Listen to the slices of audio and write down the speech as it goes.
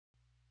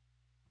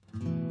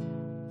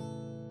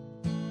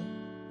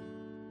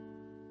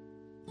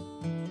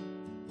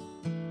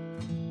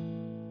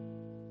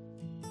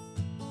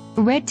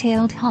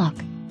Red-tailed hawk.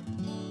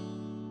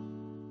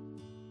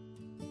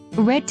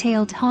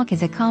 Red-tailed hawk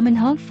is a common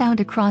hawk found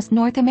across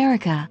North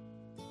America.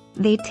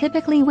 They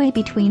typically weigh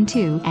between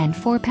 2 and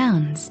 4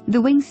 pounds. The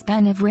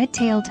wingspan of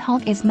red-tailed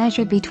hawk is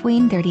measured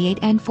between 38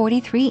 and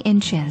 43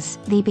 inches.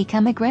 They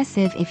become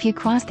aggressive if you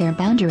cross their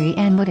boundary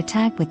and would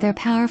attack with their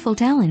powerful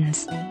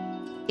talons.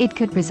 It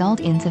could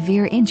result in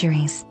severe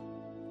injuries.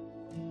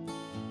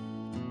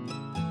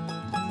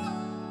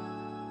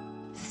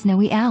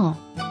 Snowy owl.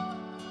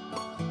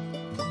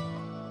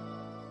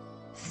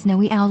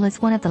 Snowy owl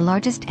is one of the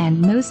largest and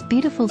most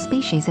beautiful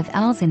species of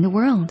owls in the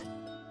world.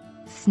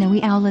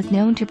 Snowy owl is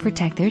known to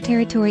protect their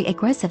territory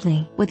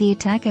aggressively. With the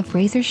attack of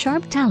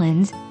razor-sharp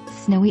talons,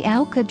 snowy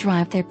owl could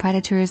drive their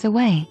predators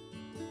away.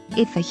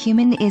 If a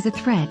human is a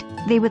threat,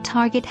 they would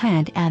target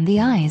head and the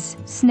eyes.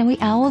 Snowy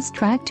owl's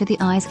track to the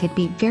eyes could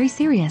be very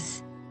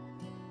serious.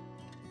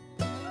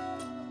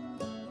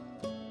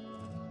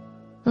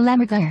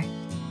 Lammergeier.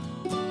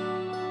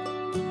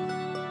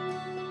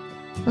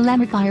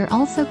 Lammergeier,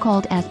 also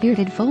called as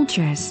bearded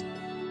vultures.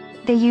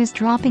 They use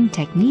dropping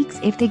techniques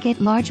if they get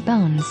large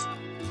bones.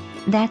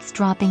 That's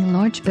dropping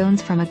large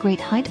bones from a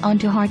great height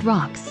onto hard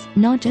rocks.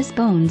 Not just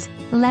bones,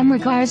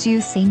 lammergeiers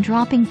use same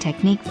dropping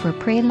technique for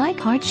prey like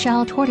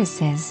hard-shell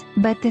tortoises,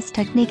 but this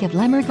technique of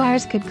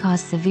lammergeiers could cause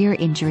severe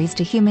injuries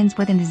to humans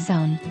within the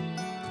zone.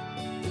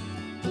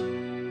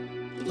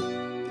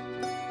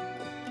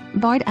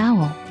 Barred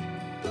owl.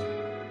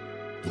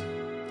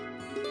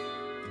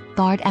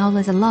 Barred owl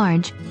is a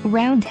large,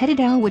 round-headed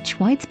owl which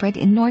widespread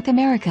in North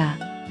America.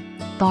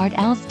 Barred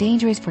owls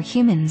dangerous for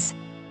humans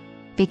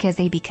because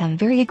they become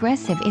very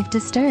aggressive if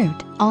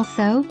disturbed.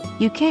 Also,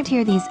 you can't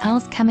hear these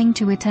owls coming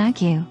to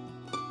attack you.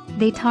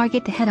 They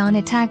target the head-on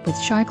attack with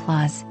sharp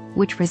claws,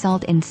 which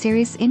result in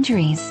serious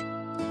injuries.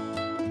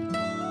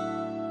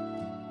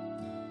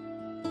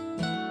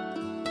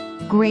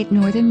 Great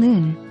Northern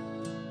Loon.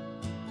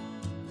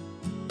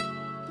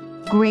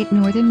 Great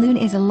Northern Loon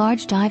is a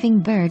large diving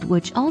bird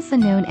which also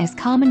known as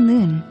common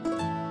loon.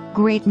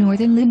 Great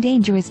Northern Loon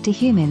dangerous to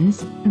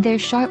humans. Their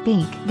sharp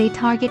beak, they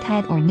target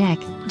head or neck,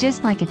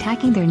 just like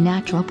attacking their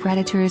natural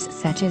predators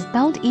such as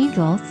bald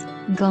eagles,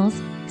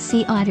 gulls,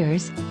 sea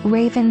otters,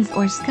 ravens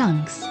or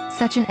skunks.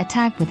 Such an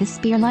attack with a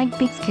spear-like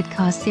beaks could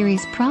cause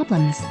serious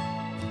problems.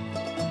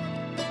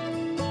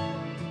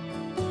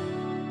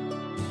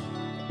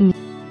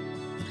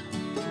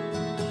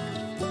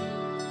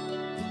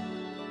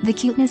 The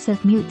cuteness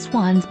of mute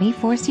swans may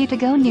force you to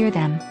go near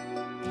them.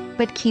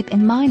 But keep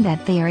in mind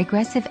that they are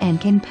aggressive and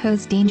can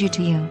pose danger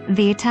to you.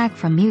 The attack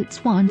from mute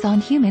swans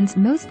on humans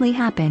mostly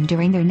happen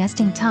during their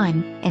nesting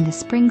time. In the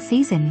spring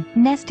season,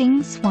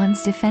 nesting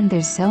swans defend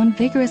their zone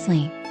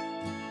vigorously.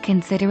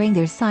 Considering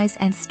their size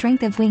and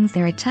strength of wings,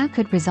 their attack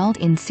could result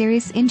in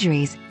serious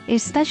injuries,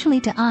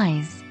 especially to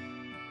eyes.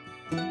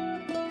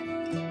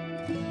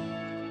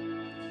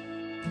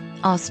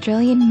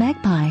 Australian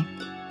magpie.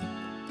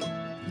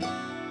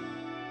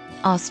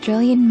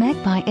 Australian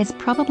magpie is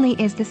probably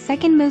the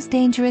second most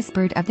dangerous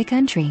bird of the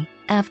country,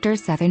 after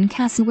southern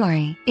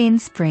cassowary. In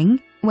spring,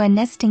 when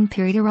nesting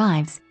period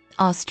arrives,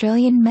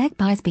 Australian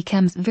magpies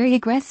becomes very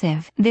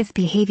aggressive. This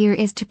behavior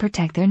is to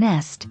protect their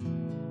nest.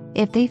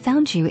 If they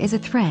found you as a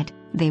threat,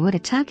 they would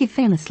attack you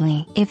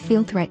fearlessly. If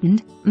feel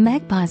threatened,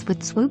 magpies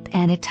would swoop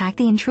and attack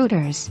the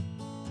intruders.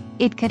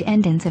 It could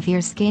end in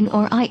severe skin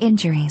or eye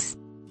injuries.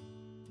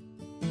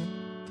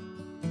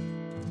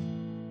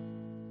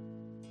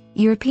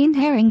 European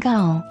herring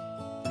gull.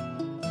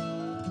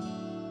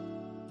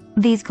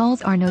 These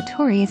gulls are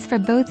notorious for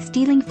both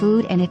stealing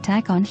food and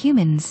attack on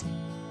humans.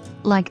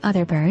 Like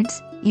other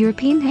birds,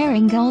 European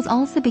herring gulls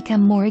also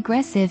become more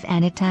aggressive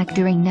and attack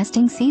during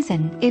nesting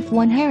season. If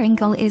one herring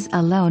gull is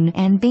alone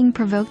and being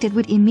provoked, it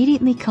would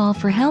immediately call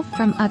for help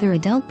from other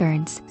adult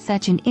birds.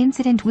 Such an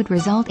incident would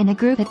result in a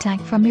group attack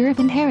from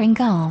European herring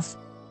gulls.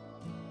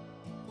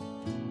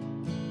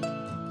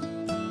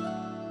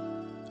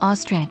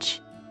 Ostrich.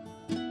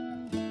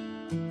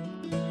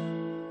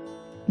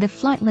 The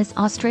flightless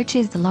ostrich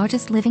is the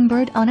largest living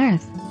bird on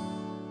Earth.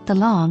 The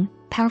long,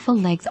 powerful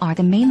legs are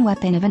the main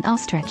weapon of an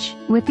ostrich.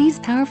 With these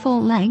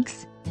powerful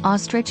legs,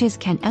 ostriches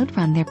can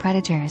outrun their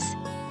predators.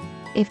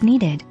 If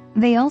needed,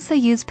 they also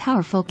use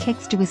powerful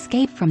kicks to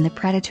escape from the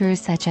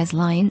predators such as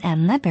lion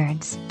and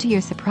leopards. To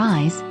your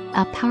surprise,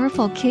 a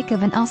powerful kick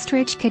of an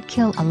ostrich could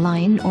kill a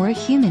lion or a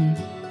human.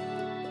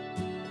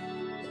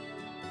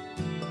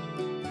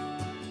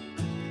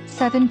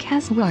 Southern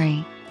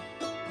cassowary.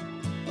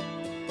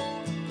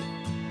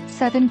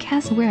 Southern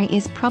cassowary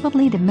is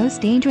probably the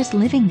most dangerous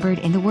living bird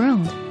in the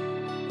world.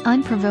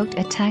 Unprovoked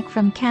attack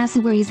from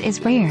cassowaries is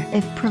rare.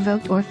 If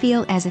provoked or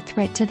feel as a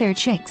threat to their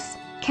chicks,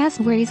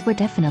 cassowaries would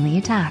definitely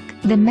attack.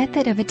 The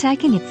method of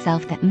attacking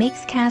itself that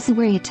makes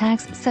cassowary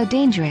attacks so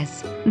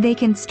dangerous. They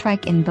can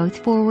strike in both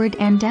forward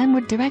and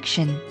downward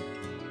direction.